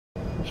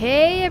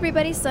Hey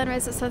everybody,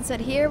 Sunrise at Sunset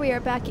here. We are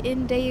back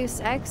in Deus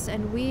Ex,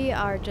 and we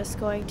are just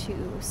going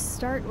to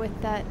start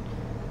with that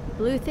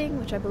blue thing,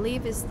 which I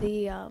believe is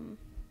the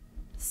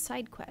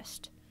side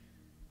quest.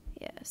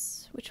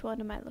 Yes, which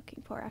one am I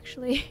looking for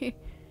actually?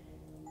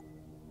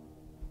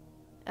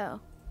 Oh,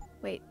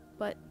 wait,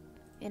 what?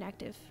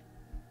 Inactive.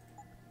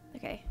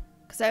 Okay,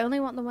 because I only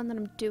want the one that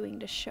I'm doing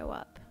to show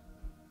up.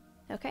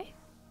 Okay?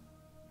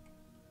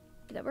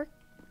 Did that work?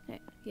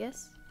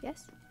 Yes,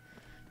 yes.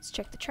 Let's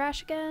check the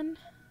trash again.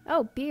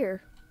 Oh,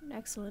 beer.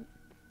 Excellent.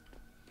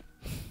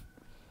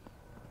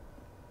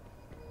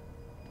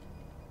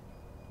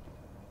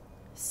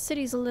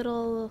 City's a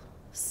little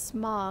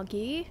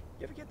smoggy.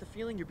 You ever get the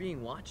feeling you're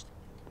being watched?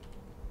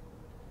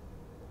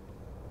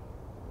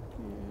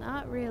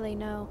 Not really,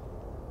 no.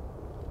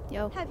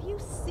 Yo. Have you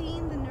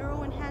seen the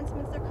neuro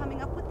enhancements they're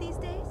coming up with these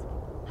days?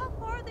 How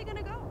far are they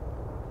gonna go?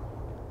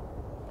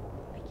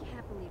 I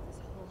can't believe this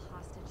whole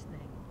hostage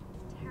thing.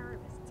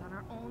 Terrorists on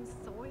our own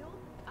soil?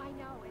 I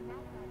know, and that's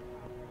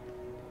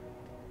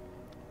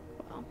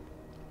Well.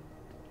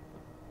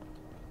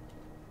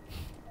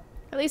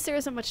 At least there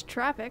isn't much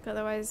traffic,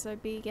 otherwise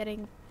I'd be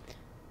getting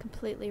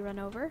completely run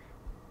over.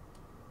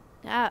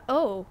 Ah,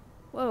 oh!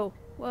 Whoa,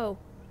 whoa.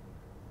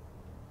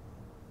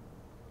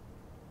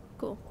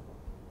 Cool.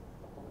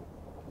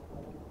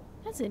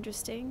 That's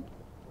interesting.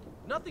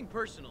 Nothing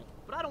personal,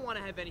 but I don't want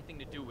to have anything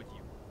to do with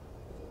you.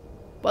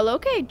 Well,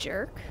 okay,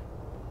 jerk.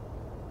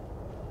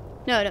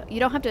 No, you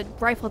don't have to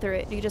rifle through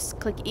it. You just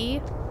click E.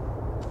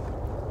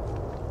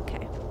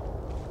 Okay.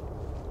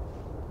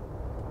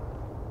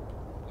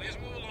 Please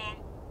move along.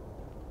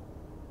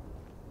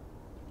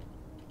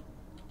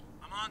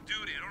 I'm on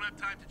duty. I don't have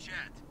time to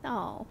chat.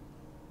 Oh.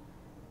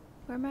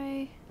 Where am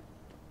I?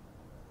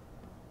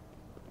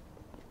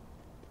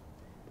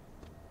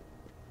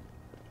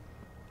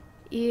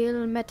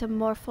 Il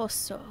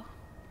metamorfoso.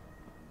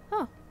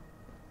 Oh.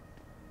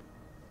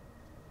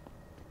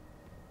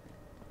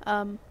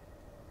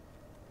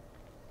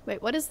 Wait,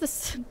 what is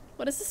this?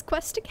 What is this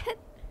quest again?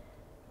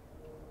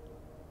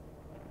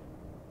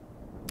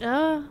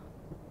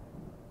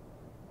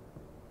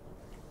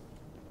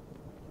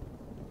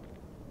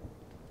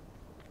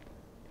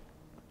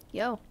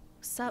 Yo,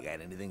 what's up? You got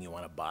anything you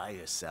want to buy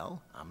or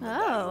sell? I'm the guy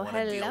you Oh, want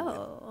to deal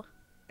hello. with.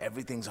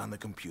 Everything's on the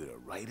computer,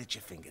 right at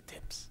your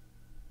fingertips.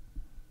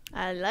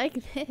 I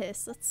like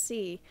this. Let's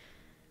see.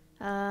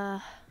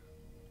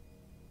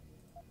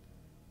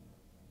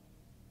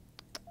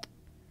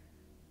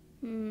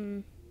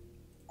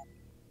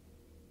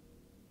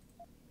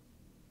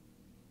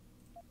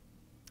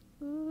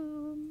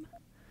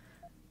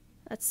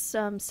 Let's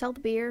sell the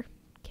beer.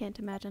 Can't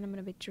imagine I'm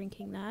gonna be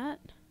drinking that.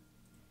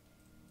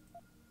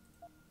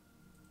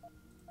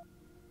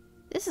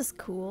 This is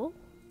cool.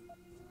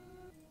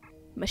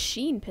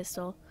 Machine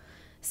pistol.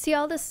 See,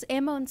 all this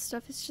ammo and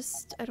stuff is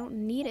just, I don't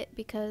need it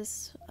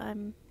because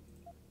I'm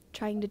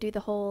trying to do the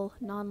whole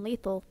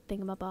non-lethal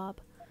thingamabob.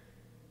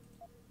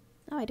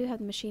 Oh, I do have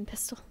the machine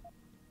pistol.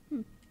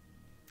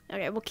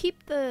 Okay, we'll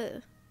keep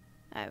the...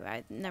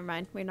 never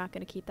mind, we're not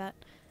going to keep that.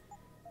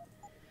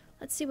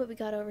 Let's see what we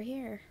got over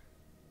here.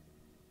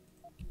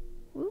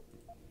 Whoop.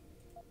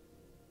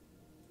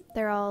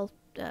 They're all,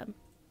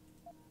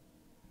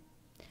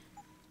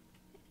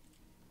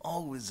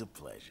 Always a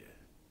pleasure.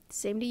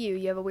 Same to you,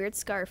 you have a weird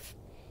scarf.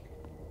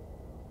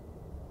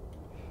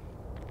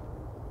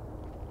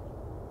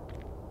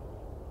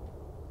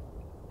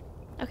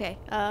 Okay,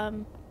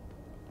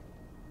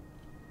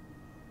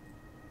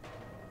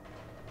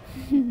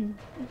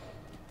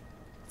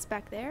 it's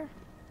back there.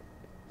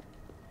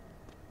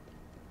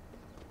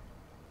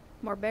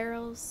 More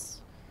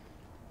barrels.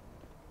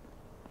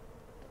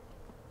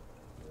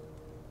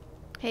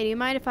 Hey, do you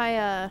mind if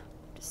I,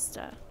 just,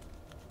 I'm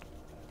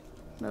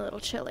a little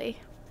chilly.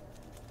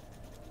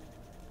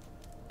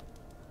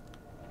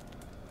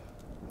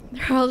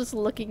 They're all just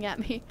looking at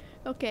me.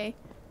 Okay.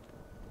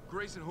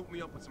 Grayson hooked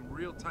me up with some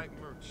real tight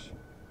merch.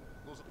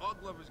 Those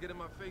UGG lovers get in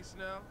my face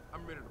now,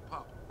 I'm ready to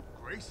pop.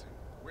 Grayson?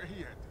 Where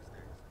he at these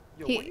days?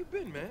 Yo, where you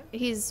been, man?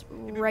 He's He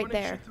been right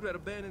running there. shit through that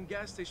abandoned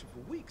gas station for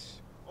weeks.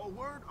 Oh,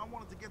 word? I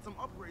wanted to get some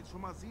upgrades for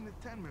my Zenith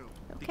 10 mil.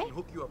 He Okay. can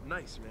hook you up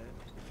nice, man.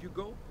 If you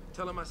go,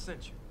 tell him I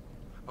sent you.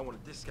 I want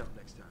a discount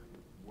next time.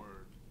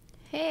 Word.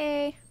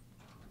 Hey.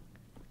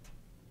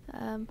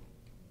 I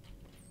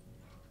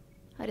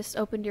just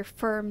opened your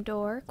firm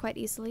door quite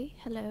easily.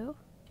 Hello.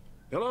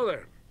 Hello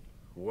there.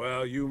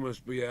 Well, you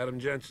must be Adam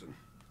Jensen.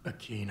 A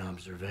keen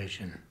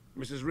observation.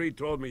 Mrs. Reed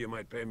told me you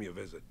might pay me a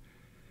visit.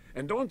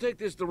 And don't take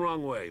this the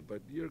wrong way,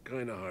 but you're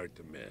kind of hard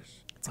to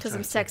miss. It's because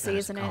I'm sexy,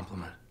 isn't it?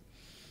 Compliment.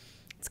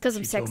 It's because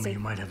I'm She told me sexy. you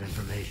might have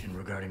information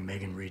regarding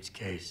Megan Reed's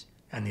case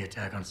and the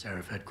attack on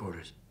Seraph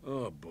headquarters.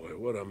 Oh boy,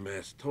 what a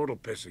mess. Total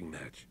pissing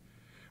match.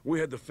 We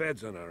had the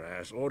feds on our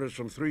ass, orders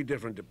from 3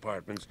 different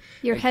departments.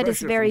 Your and head is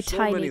pressure very from so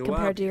tiny many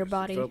compared to your lobbyists.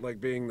 body. It felt like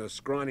being the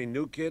scrawny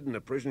new kid in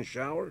the prison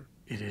shower.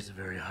 It is a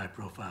very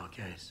high-profile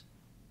case.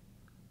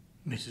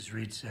 Mrs.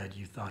 Reed said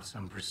you thought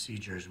some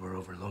procedures were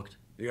overlooked.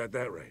 You got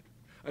that right.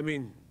 I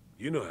mean,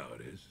 you know how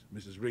it is.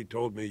 Mrs. Reed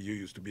told me you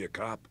used to be a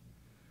cop.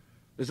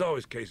 There's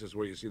always cases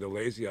where you see the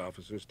lazy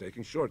officers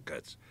taking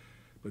shortcuts.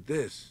 But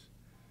this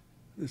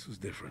was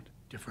different.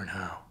 Different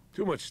how?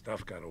 Too much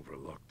stuff got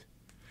overlooked.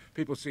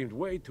 People seemed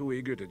way too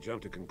eager to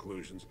jump to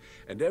conclusions,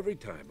 and every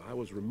time I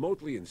was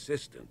remotely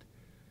insistent,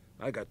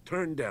 I got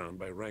turned down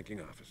by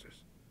ranking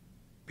officers.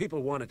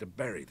 People wanted to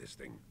bury this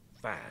thing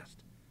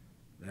fast.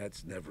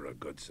 That's never a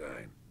good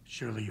sign.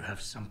 Surely you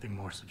have something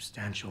more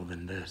substantial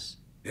than this.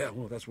 Yeah,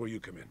 well, that's where you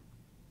come in.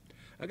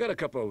 I got a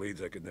couple of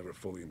leads I could never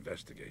fully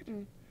investigate.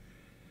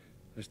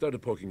 I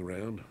started poking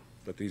around,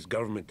 but these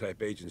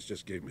government-type agents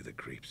just gave me the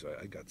creeps.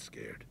 I got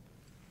scared.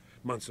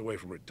 Months away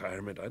from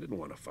retirement, I didn't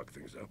want to fuck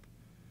things up.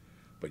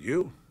 But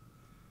you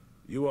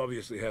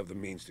obviously have the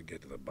means to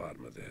get to the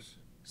bottom of this.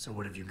 So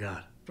what have you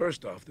got?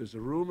 First off, there's a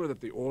rumor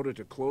that the order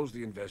to close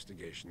the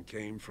investigation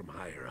came from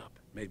higher up,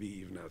 maybe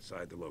even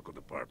outside the local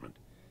department.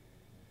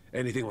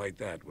 Anything like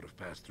that would have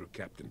passed through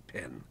Captain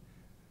Penn.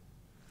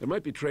 There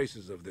might be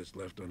traces of this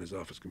left on his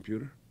office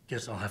computer.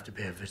 Guess I'll have to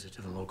pay a visit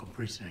to the local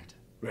precinct.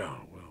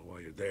 Well, while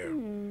you're there,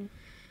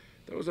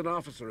 there was an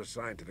officer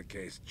assigned to the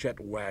case, Chet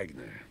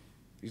Wagner.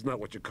 He's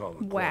not what you call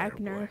a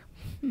Wagner.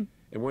 boy.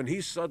 And when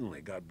he suddenly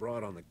got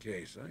brought on the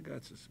case, I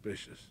got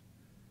suspicious.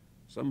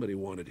 Somebody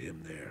wanted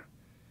him there.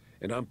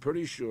 And I'm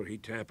pretty sure he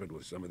tampered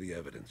with some of the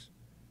evidence.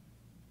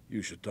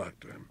 You should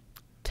talk to him.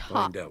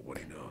 Find out what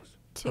he knows.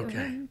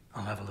 Okay,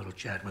 I'll have a little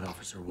chat with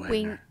Officer Wagner.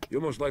 Wink.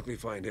 You'll most likely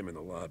find him in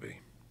the lobby.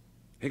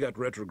 He got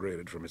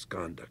retrograded from his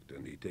conduct,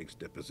 and he takes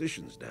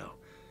depositions now.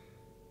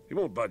 He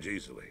won't budge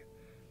easily,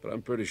 but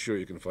I'm pretty sure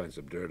you can find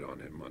some dirt on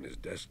him on his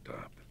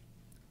desktop.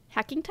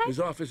 Hacking type? His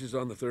office is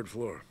on the 3rd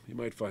floor. You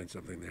might find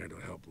something there to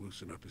help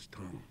loosen up his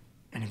tongue.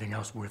 Anything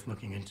else worth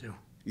looking into?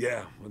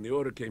 Yeah, when the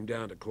order came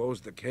down to close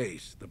the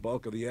case, the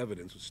bulk of the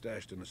evidence was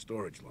stashed in a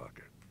storage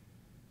locker.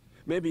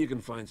 Maybe you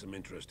can find some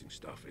interesting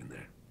stuff in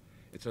there.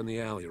 It's on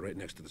the alley right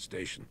next to the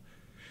station.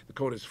 The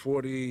code is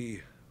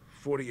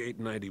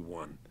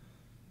 4891.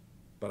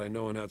 But I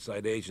know an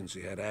outside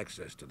agency had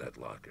access to that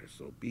locker,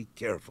 so be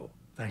careful.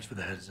 Thanks for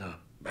the heads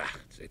up. Bah,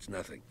 it's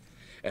nothing.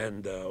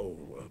 And,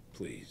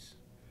 please,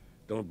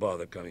 don't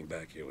bother coming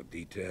back here with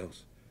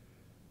details.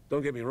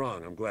 Don't get me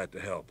wrong, I'm glad to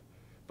help.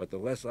 But the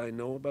less I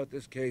know about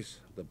this case,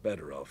 the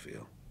better I'll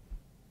feel.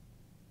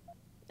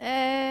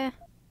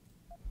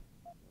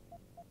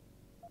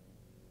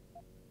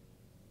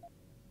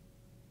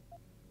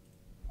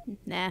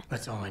 Nah.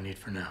 That's all I need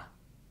for now.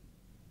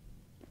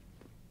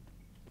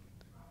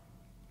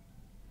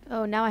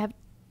 Oh, now I have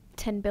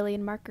 10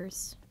 billion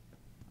markers.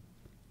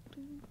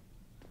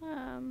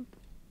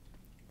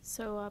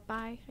 So,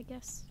 bye, I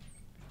guess.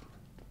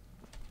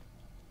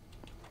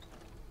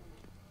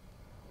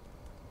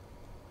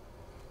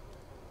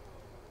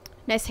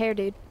 Nice hair,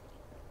 dude.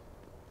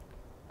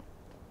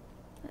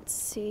 Let's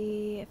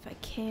see if I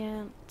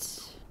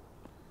can't.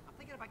 I'm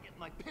thinking about getting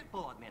my pit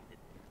bull augmented.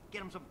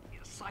 Get him some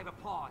cyber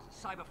paws,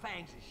 cyber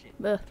fangs and shit.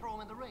 Ugh. Throw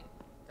him in the ring.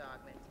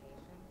 Augmentation.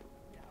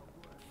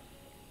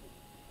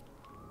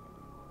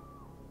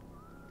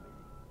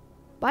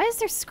 Why is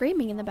there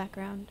screaming in the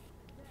background?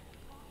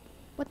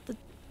 What the...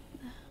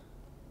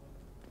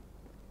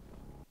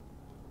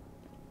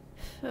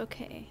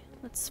 Okay,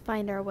 let's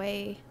find our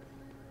way.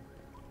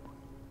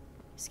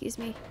 Excuse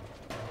me.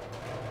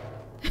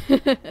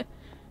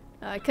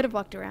 I could have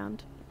walked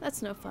around.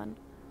 That's no fun.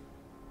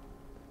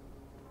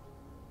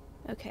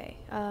 Okay,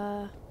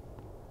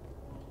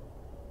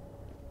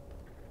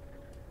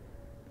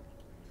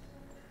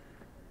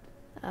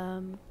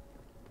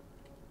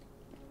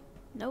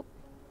 nope.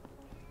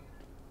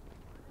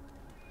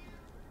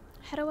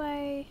 How do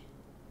I...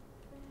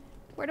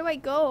 Where do I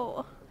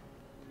go?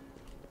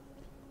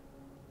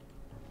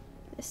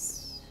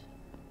 This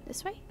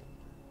way?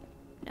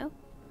 No?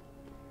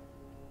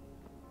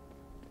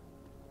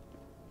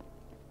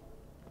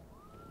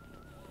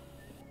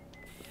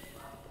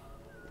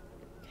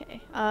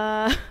 Okay,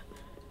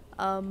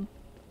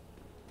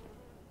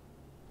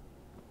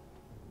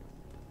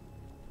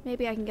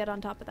 maybe I can get on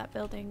top of that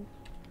building.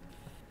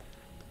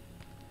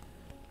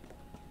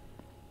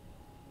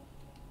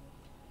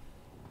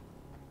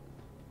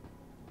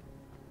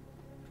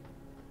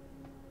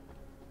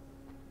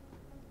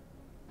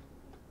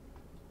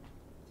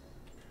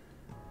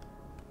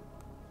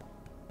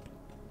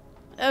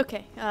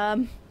 Okay,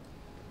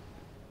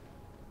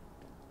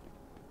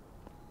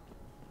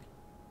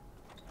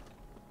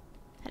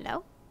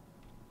 hello?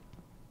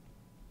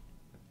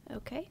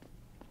 Okay.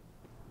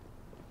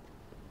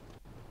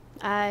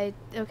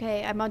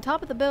 Okay, I'm on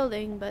top of the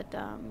building, but,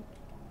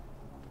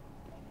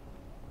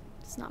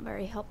 it's not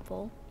very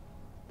helpful.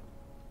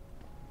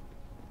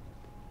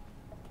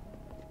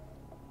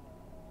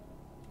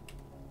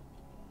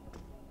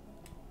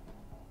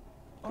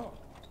 Oh.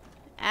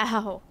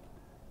 Ow.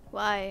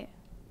 Why?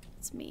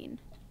 It's mean.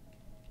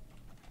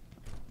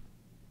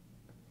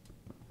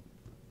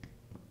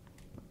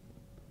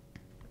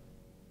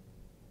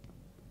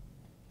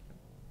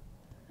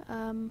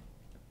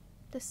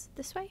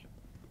 This way?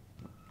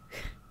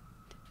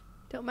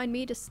 Don't mind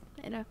me just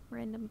in a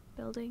random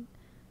building.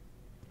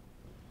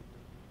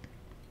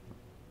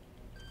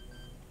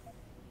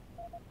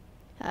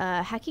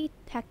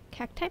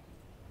 Hack time?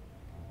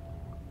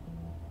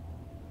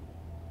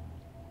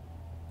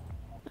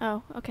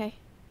 Oh, okay.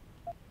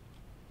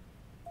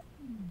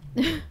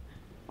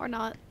 Or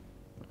not.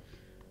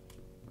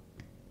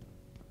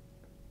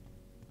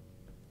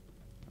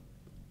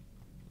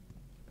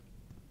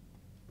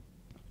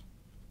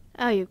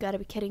 Oh, you've got to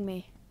be kidding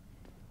me.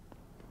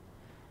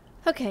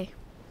 Okay.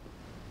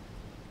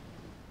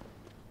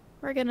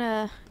 We're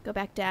gonna go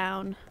back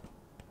down.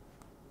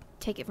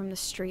 Take it from the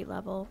street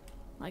level.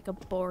 Like a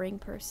boring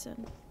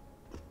person.